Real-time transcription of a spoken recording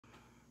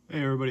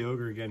Hey everybody,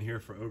 Ogre again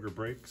here for Ogre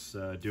Breaks,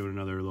 doing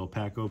another little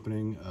pack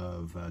opening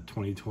of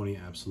 2020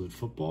 Absolute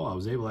Football. I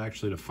was able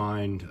actually to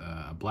find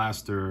a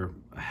blaster,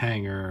 a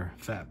hanger,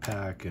 fat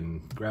pack,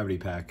 and gravity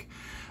pack.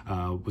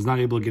 Was not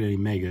able to get any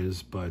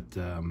megas, but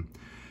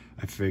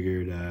I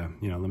figured,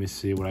 let me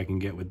see what I can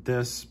get with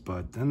this.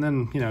 And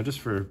then,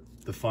 just for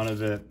the fun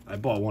of it, I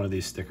bought one of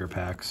these sticker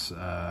packs.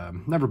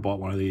 Never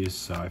bought one of these,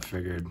 so I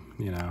figured,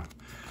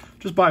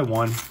 just buy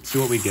one, see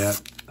what we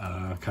get,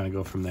 kind of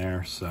go from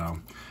there. So.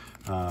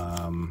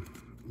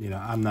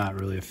 I'm not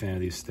really a fan of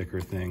these sticker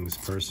things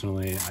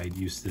personally. I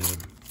used to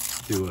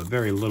do a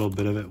very little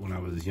bit of it when I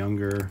was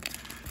younger,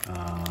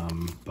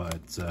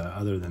 but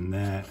other than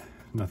that,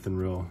 nothing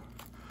real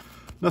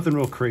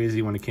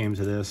crazy when it came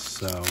to this.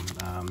 So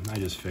I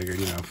just figured,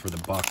 for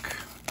the buck,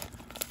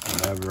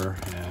 whatever.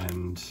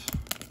 And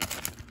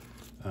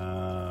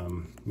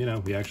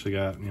we actually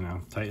got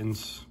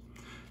Titans,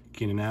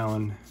 Keenan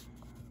Allen,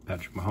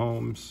 Patrick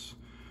Mahomes,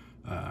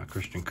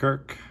 Christian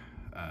Kirk,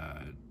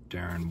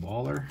 Darren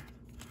Waller.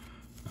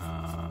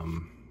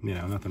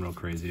 Nothing real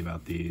crazy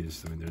about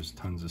these. I mean, there's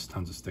tons of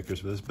stickers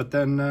for this, but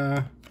then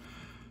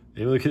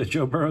able to get a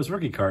Joe Burrow's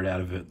rookie card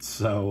out of it.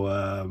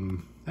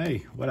 So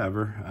hey,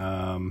 whatever.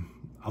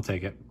 I'll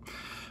take it.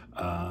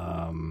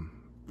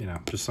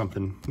 Just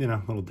something a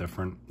little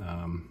different.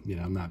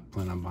 I'm not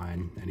planning on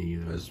buying any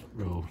of those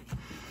real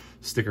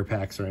sticker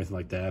packs or anything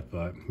like that,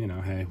 but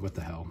hey, what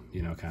the hell,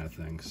 kind of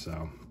thing.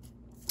 So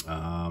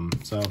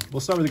so we'll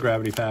start with the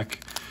gravity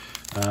pack.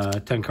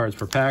 10 cards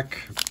per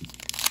pack.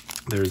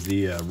 There's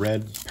the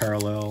red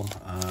parallel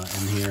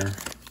in here.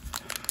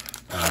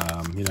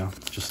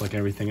 Just like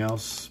everything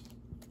else,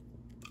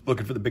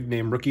 looking for the big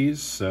name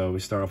rookies. So we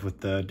start off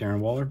with Darren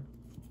Waller.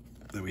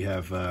 Then we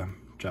have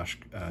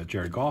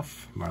Jared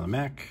Goff, Marlon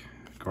Mack,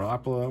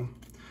 Garoppolo.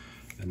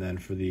 And then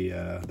for the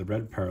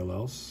red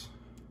parallels,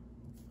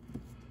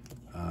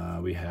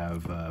 we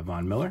have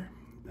Von Miller.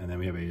 And then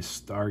we have a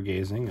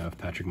stargazing of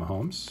Patrick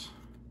Mahomes.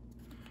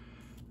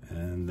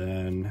 And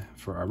then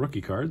for our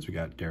rookie cards, we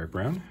got Derek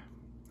Brown,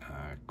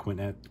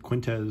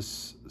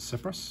 Quintez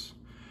Cephas,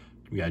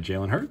 we got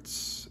Jalen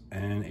Hurts,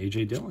 and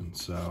A.J. Dillon.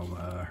 So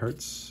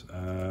Hurts,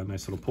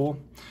 nice little pull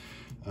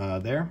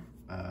there.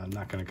 I'm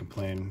not going to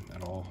complain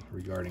at all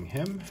regarding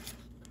him.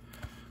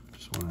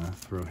 Just want to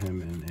throw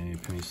him in a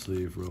penny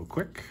sleeve real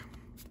quick.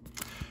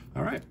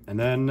 All right, and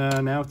then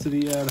now to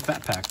the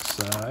fat packs.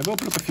 I've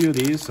opened up a few of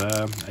these.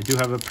 I do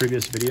have a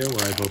previous video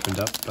where I've opened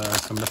up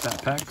some of the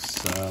fat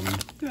packs.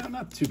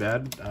 Not too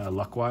bad,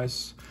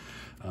 luck-wise.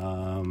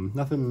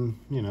 Nothing,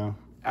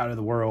 out of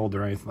the world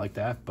or anything like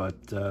that, but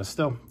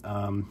still.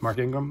 Mark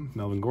Ingram,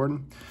 Melvin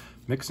Gordon,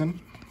 Mixon.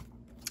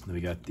 Then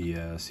we got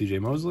the C.J.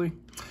 Mosley,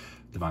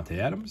 Devontae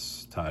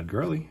Adams, Todd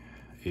Gurley,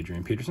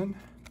 Adrian Peterson.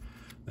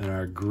 Then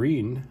our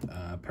green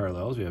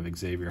parallels, we have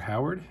Xavier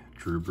Howard,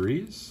 Drew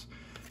Brees.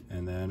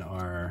 And then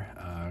our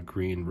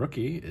green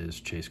rookie is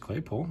Chase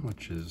Claypool,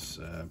 which is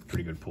a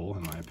pretty good pull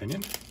in my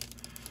opinion.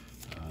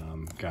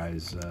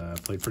 Guys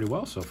played pretty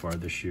well so far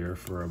this year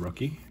for a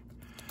rookie.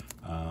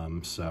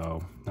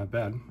 So not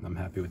bad. I'm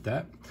happy with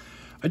that.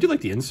 I do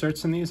like the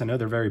inserts in these. I know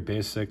they're very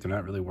basic. They're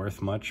not really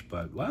worth much,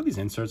 but a lot of these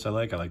inserts I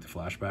like. I like the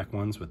flashback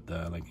ones with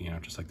the,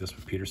 just like this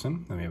with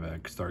Peterson. Then we have a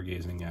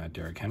stargazing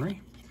Derrick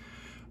Henry.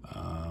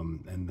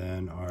 And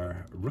then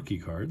our rookie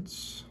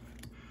cards.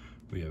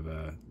 We have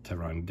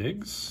Teron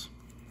Diggs.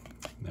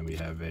 Then we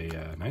have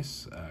a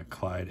nice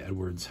Clyde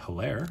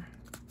Edwards-Helaire.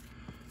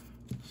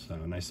 So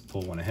nice to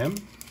pull one of him.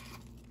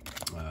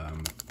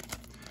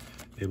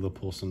 Able to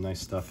pull some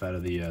nice stuff out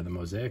of the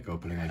Mosaic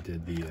opening I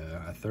did the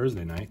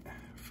Thursday night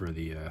for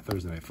the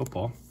Thursday Night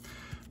Football.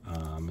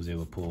 Was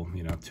able to pull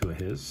two of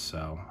his.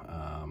 So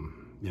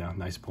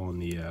nice pull in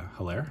the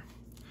Helaire.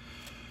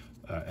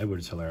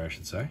 Edwards-Helaire, I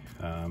should say.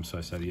 So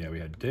I said, we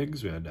had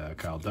Diggs, we had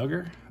Kyle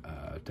Duggar,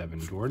 Devin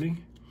Dwordy,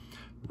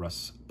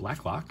 Russ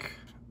Blacklock,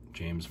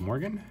 James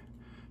Morgan,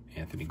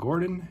 Anthony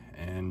Gordon,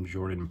 and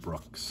Jordan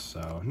Brooks.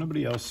 So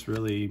nobody else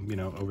really,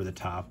 over the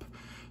top,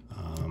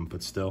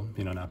 but still,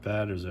 not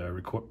bad. There's a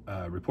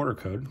reporter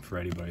code for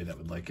anybody that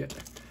would like it.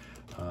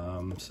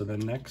 So then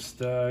next,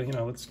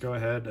 let's go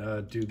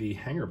ahead, do the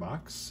hanger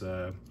box.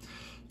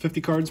 50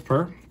 cards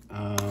per.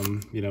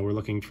 We're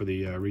looking for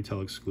the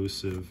retail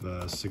exclusive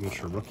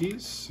signature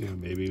rookies.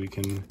 Maybe we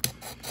can,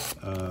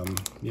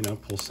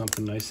 pull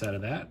something nice out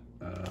of that.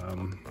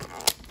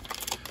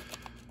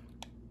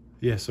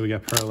 So we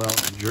got parallel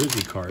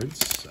jersey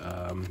cards.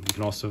 You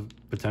can also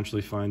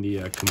potentially find the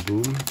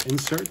Kaboom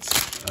inserts.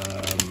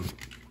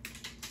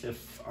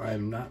 If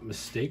I'm not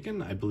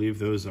mistaken, I believe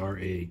those are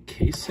a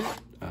case hit.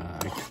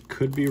 I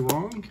could be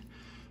wrong,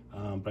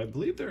 but I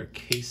believe they're a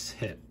case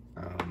hit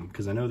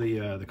because I know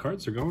the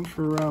cards are going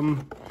for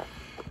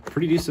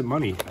pretty decent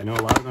money. I know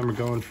a lot of them are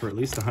going for at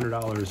least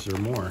 $100 or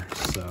more.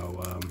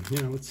 So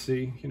let's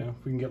see,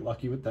 if we can get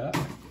lucky with that.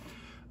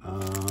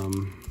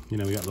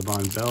 We got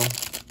Le'Veon Bell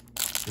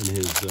in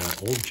his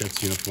old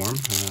Jets uniform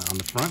on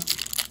the front.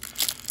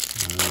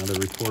 The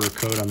reporter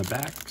code on the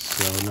back,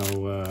 so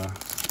no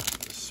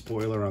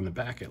spoiler on the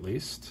back at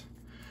least.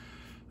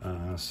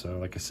 So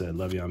like I said,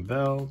 Le'Veon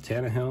Bell,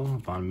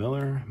 Tannehill, Von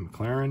Miller,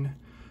 McLaren,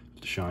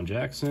 Deshaun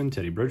Jackson,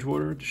 Teddy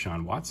Bridgewater,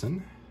 Deshaun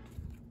Watson.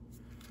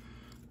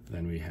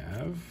 Then we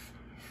have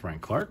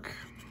Frank Clark.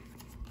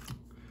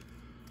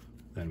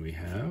 Then we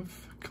have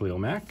Khalil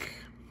Mack.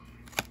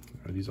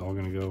 Are these all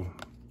going to go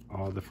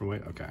all different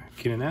way? Okay.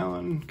 Keenan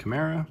Allen,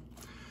 Kamara.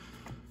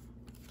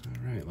 All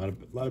right, a lot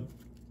of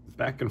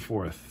back and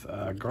forth.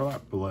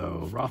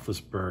 Garoppolo,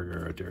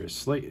 Roethlisberger, Darius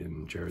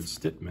Slayton, Jared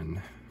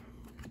Stidham.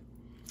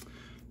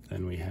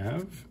 Then we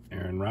have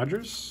Aaron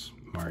Rodgers,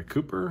 Amari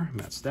Cooper,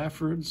 Matt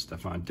Stafford,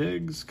 Stephon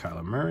Diggs,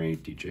 Kyler Murray,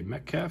 DJ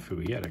Metcalf, who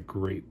he had a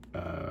great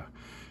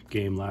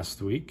game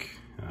last week,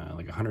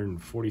 like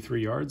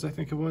 143 yards, I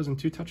think it was, and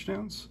 2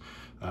 touchdowns.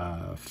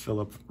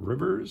 Phillip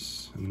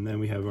Rivers, and then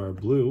we have our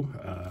blue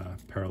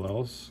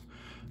parallels,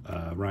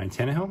 Ryan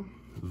Tannehill,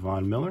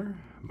 Von Miller,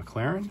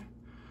 McLaren.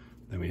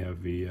 Then we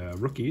have the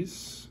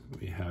rookies.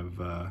 We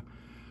have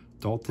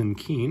Dalton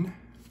Keene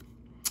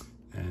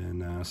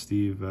and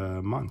Steve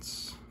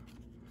Muntz.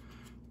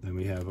 Then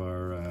we have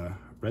our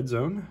red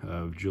zone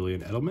of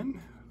Julian Edelman,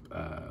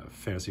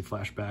 fantasy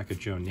flashback of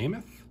Joe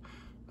Namath,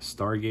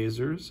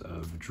 stargazers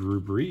of Drew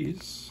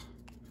Brees.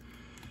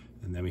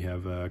 And then we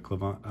have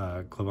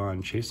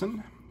Clavon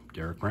Chasen,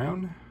 Derek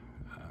Brown,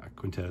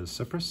 Quintez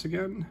Cephas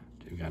again.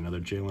 We got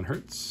another Jalen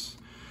Hurts,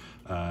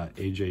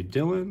 AJ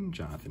Dillon,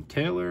 Jonathan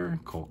Taylor,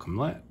 Cole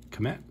Kmet,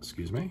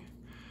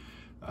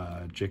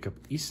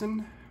 Jacob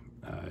Eason,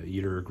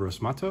 Yetur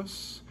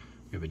Gross-Matos.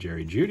 We have a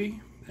Jerry Jeudy,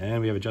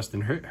 and we have a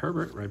Justin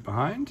Herbert right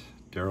behind.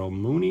 Darrell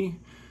Mooney,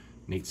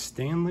 Nate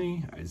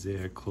Stanley,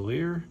 Isaiah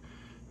Collier,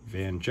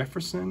 Van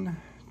Jefferson,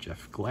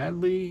 Jeff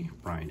Gladley,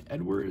 Brian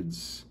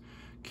Edwards,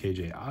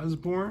 KJ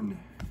Osborne,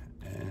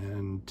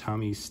 and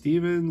Tommy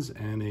Stevens,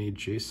 and a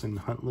Jason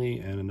Huntley,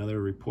 and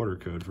another reporter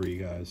code for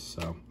you guys.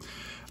 So,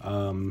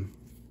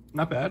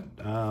 not bad.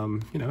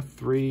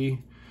 3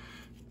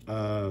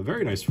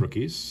 very nice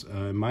rookies,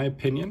 in my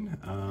opinion.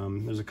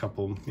 There's a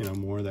couple,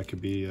 more that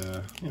could be,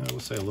 we'll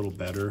say a little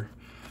better.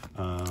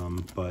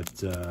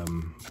 But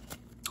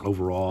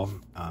overall,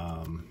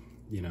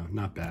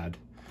 not bad.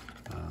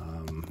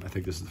 I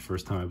think this is the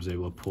first time I was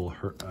able to pull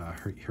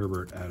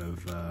Herbert out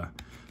of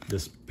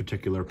this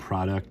particular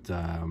product.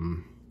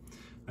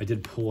 I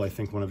did pull, I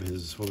think, one of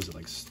his, what was it,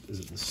 like, is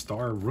it the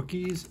Star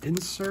Rookies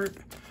insert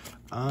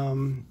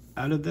out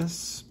of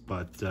this?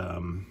 But I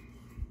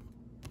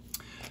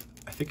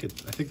think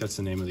that's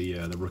the name of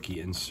the rookie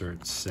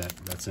insert set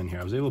that's in here.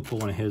 I was able to pull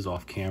one of his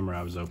off camera.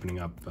 I was opening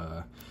up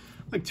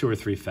like 2 or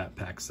 3 fat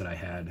packs that I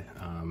had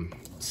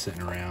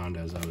sitting around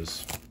as I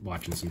was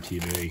watching some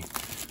TV.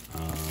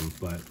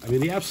 But I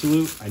mean, the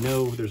absolute, I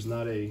know there's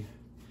not a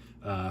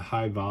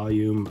high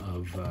volume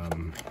of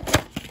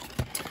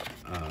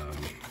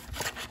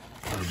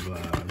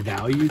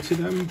value to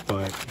them,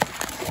 but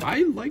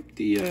I like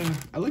the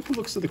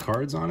looks of the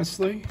cards,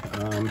 honestly.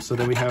 So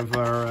then we have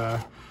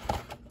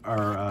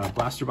our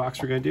blaster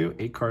box we're gonna do,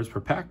 8 cards per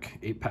pack,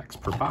 8 packs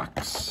per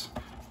box.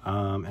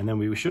 And then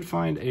we should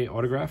find a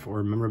autograph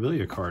or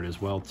memorabilia card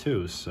as well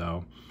too.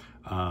 So,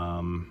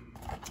 and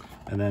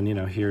then,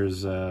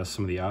 here's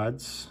some of the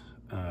odds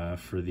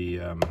for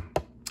the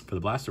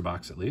blaster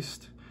box, at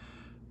least.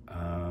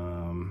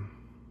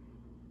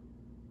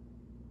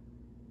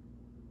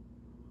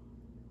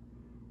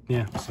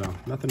 Yeah, so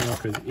nothing real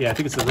crazy. Yeah, I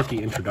think it's the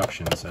rookie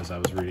introductions, as I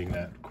was reading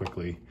that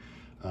quickly,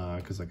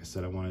 because like I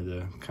said, I wanted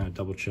to kind of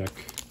double check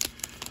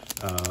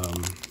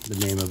the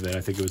name of it.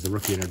 I think it was the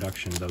rookie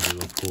introductions. I was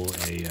able to pull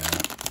a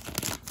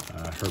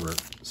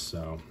Herbert.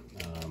 So,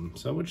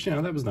 which,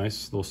 that was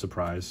nice, little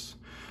surprise.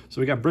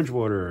 So we got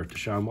Bridgewater,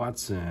 Deshaun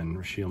Watson,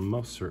 Rasheed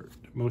Mostert.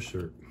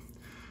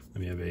 Then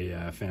we have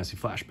a fantasy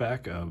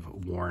flashback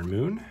of Warren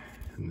Moon.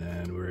 And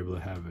then we were able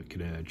to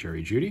get a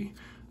Jerry Jeudy,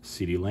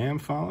 CeeDee Lamb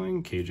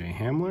following, KJ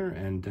Hamler,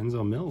 and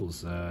Denzel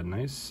Mills.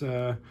 Nice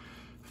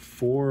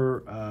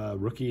 4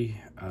 rookie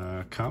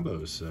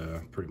combos,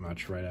 pretty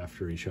much right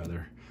after each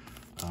other.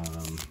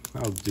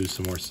 I'll do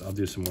some more of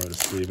the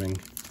sleeving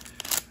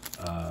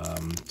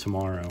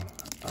tomorrow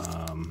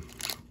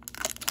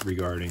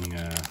regarding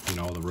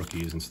all the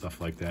rookies and stuff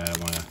like that. I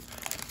want to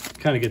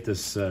kind of get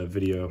this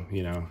video,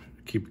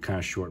 keep it kind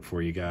of short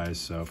for you guys.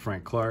 So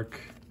Frank Clark.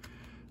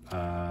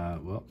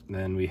 Well,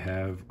 then we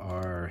have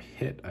our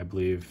hit, I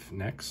believe,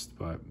 next,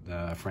 but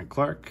Frank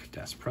Clark,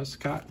 Dak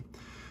Prescott.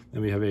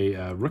 Then we have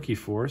a rookie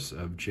force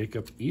of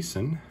Jacob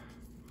Eason.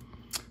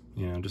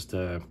 Just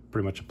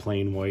pretty much a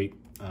plain white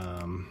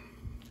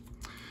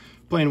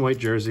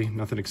jersey,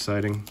 nothing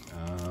exciting.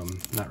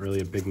 Not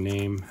really a big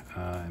name,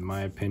 in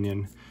my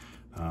opinion.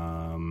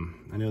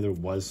 I know there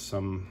was a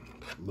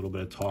little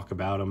bit of talk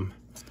about him,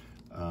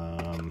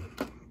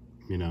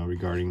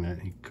 regarding that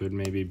he could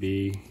maybe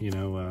be,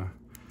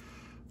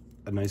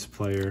 a nice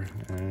player.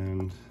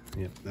 And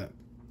yeah, that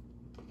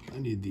I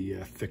need the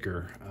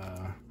thicker.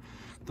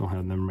 Don't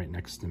have them right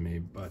next to me,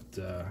 but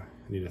I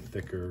need a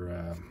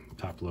thicker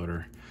top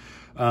loader.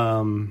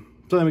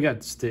 So then we got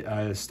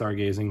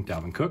stargazing,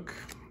 Dalvin Cook.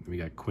 We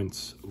got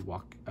Quince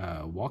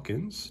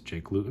Watkins,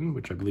 Jake Luton,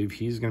 which I believe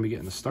he's going to be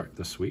getting the start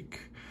this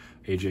week.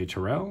 AJ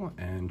Terrell,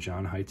 and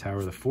John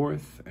Hightower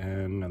IV,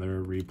 and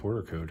another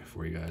reporter code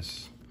for you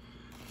guys.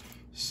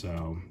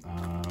 So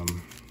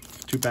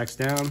 2 packs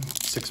down,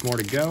 6 more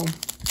to go.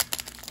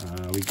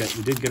 We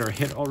did get our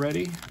hit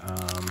already.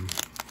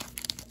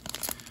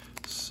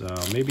 So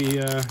maybe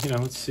you know,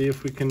 let's see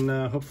if we can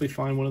hopefully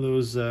find one of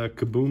those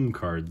Kaboom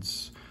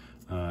cards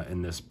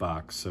in this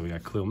box. So we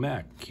got Khalil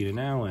Mack, Keenan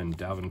Allen,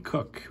 Dalvin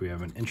Cook. We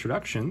have an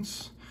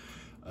introductions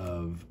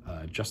of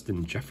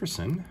Justin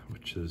Jefferson,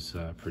 which is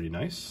pretty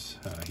nice.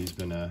 He's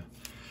been a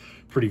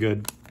pretty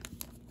good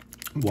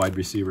wide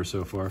receiver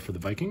so far for the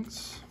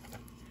Vikings.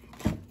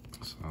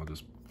 So I'll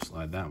just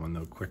slide that one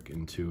though quick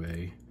into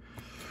a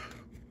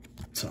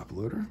top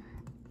loader.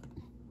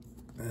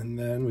 And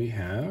then we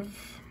have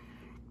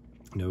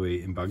Noah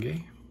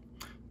Mbugge,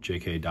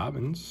 J.K.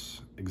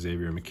 Dobbins,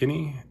 Xavier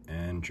McKinney,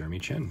 and Jeremy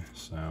Chin.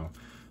 So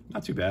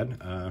not too bad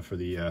for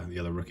the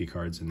other rookie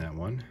cards in that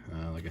one.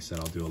 Like I said,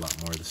 I'll do a lot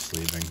more of the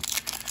sleeving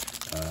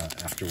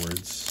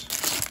afterwards.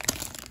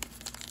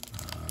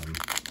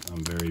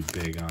 I'm very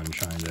big on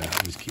trying to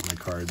always keep my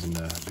cards in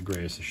the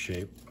greatest of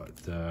shape.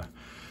 But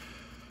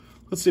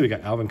let's see, we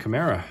got Alvin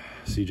Kamara,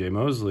 C.J.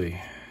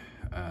 Mosley,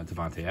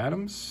 Devontae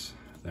Adams.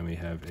 Then we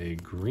have a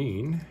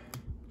green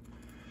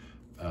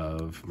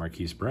of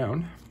Marquise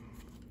Brown.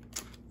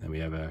 Then we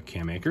have a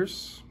Cam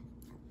Akers,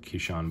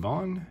 Keyshawn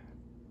Vaughn,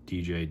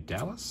 DJ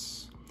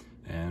Dallas,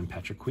 and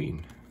Patrick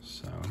Queen.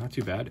 So not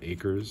too bad.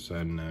 Akers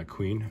and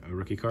Queen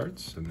rookie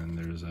cards. And then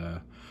there's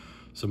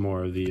some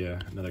more of the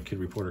another kid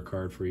reporter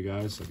card for you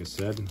guys. Like I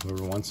said,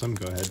 whoever wants them,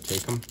 go ahead,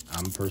 take them.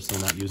 I'm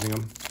personally not using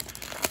them.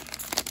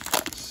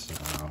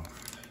 So,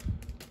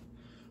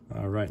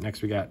 all right,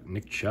 next we got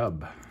Nick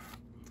Chubb,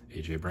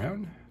 AJ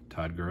Brown,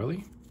 Todd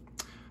Gurley.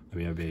 Then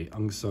we have a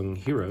unsung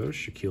hero,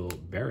 Shaquille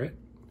Barrett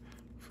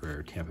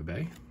for Tampa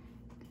Bay.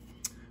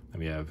 Then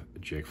we have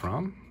Jake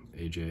Fromm,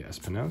 AJ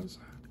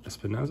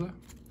Espinoza.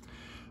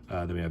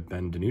 Then we have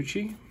Ben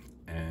DiNucci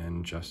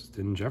and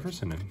Justin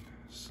Jefferson.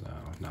 So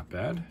not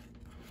bad.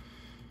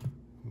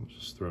 We'll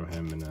just throw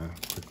him in a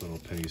quick little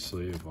penny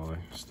sleeve while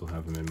I still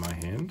have him in my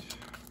hand.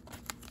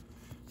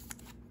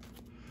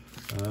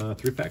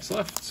 3 packs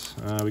left.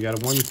 We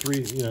got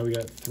we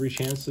got 3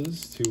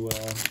 chances to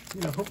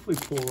you know, hopefully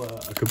pull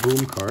a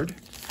Kaboom card.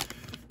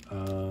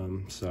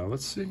 So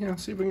let's see,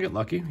 see if we can get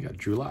lucky. We got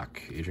Drew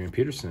Lock, Adrian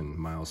Peterson,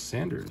 Miles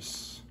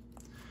Sanders.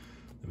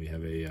 Then we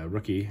have a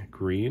rookie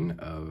green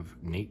of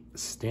Nate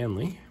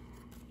Stanley.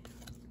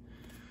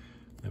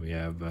 Then we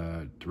have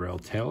Darrell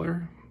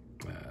Taylor,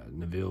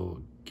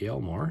 Neville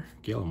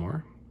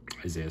Gallimore,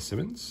 Isaiah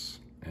Simmons,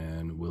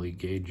 and Willie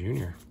Gay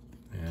Jr.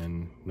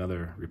 And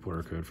another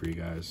reporter code for you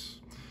guys.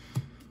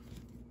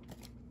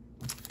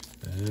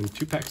 And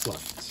 2 packs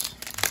left.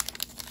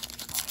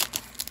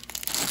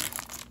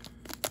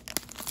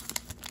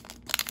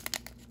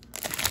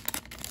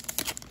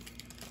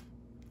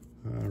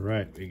 All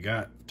right, we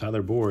got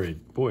Tyler Boyd,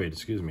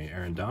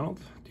 Aaron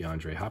Donald,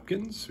 DeAndre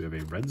Hopkins. We have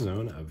a red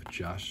zone of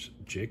Josh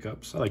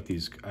Jacobs. I like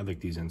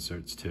these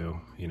inserts too.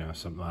 You know,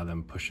 a lot of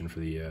them pushing for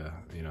the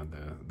you know,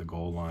 the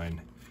goal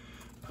line.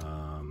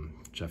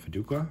 Jeff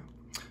Aduka,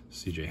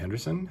 C.J.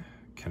 Henderson,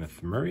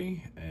 Kenneth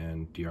Murray,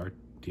 and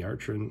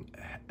Deartrin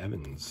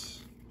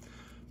Evans.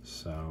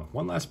 So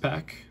 1 last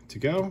pack to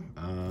go.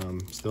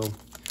 Still,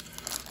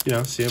 you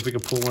know, see if we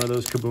can pull one of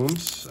those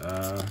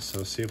Kabooms.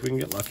 So see if we can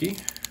get lucky.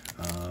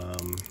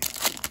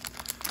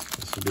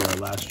 This will be our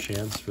last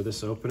chance for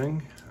this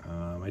opening.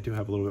 I do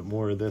have a little bit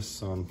more of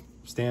this on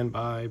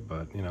standby,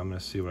 but you know, I'm going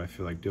to see what I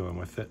feel like doing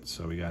with it.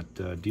 So we got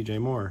DJ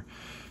Moore,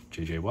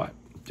 JJ Watt,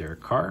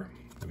 Derek Carr.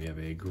 Then we have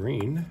a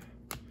green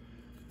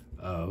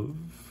of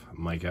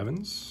Mike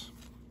Evans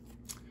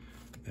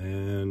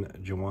and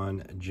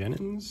Jawan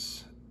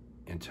Jennings,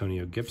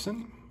 Antonio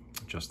Gibson,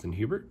 Justin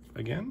Hubert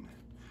again,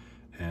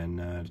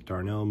 and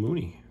Darnell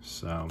Mooney.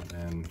 So,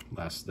 and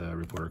last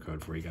reporter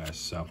code for you guys.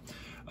 So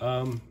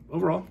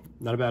overall,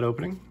 not a bad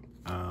opening.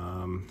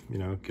 You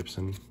know,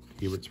 Gibson,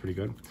 Hubert's pretty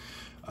good.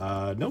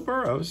 No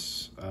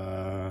Burrows,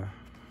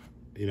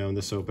 you know, in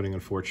this opening,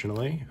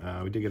 unfortunately.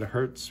 We did get a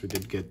Hurts. We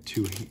did get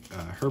 2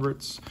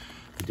 Herberts.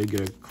 We did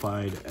get a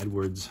Clyde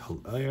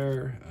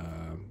Edwards-Helaire,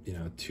 you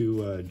know,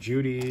 2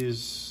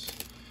 Judys,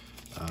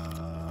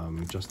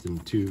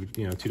 two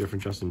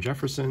different Justin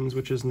Jeffersons,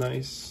 which is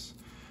nice.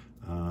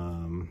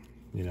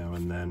 You know,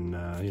 and then,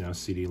 you know,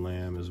 CeeDee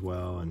Lamb as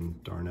well,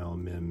 and Darnell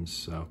Mims.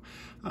 So,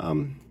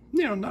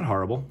 you know, not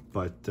horrible,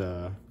 but,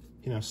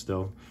 you know,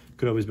 still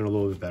could always been a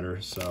little bit better.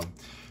 So,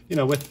 you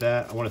know, with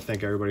that, I want to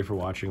thank everybody for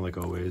watching, like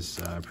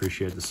always. I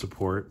appreciate the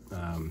support,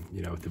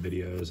 you know, with the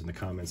videos and the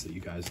comments that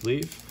you guys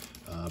leave.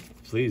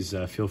 Please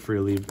feel free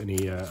to leave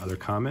any other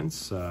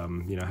comments.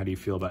 You know, how do you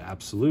feel about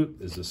Absolute?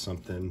 Is this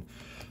something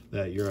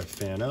that you're a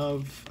fan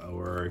of,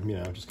 or you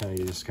know, just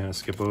kind of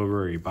skip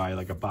over, or you buy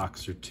like a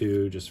box or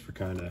 2 just for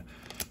kind of,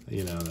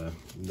 you know,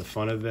 the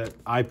fun of it?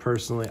 I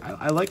personally,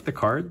 I like the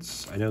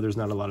cards. I know there's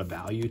not a lot of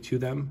value to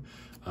them,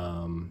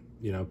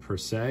 you know, per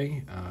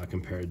se,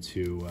 compared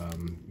to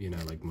you know,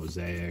 like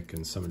Mosaic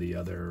and some of the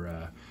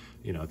other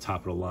you know,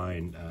 top of the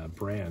line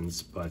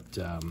brands, but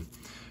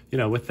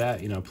with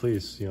that,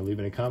 please, leave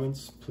any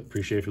comments.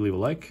 Appreciate if you leave a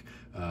like.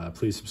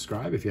 Please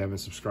subscribe if you haven't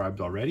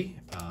subscribed already.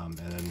 And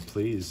then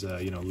please,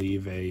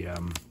 leave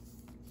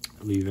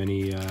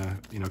any,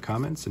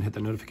 comments and hit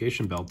the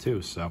notification bell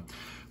too. So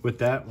with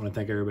that, I want to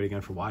thank everybody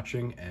again for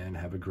watching and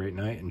have a great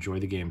night. Enjoy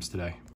the games today.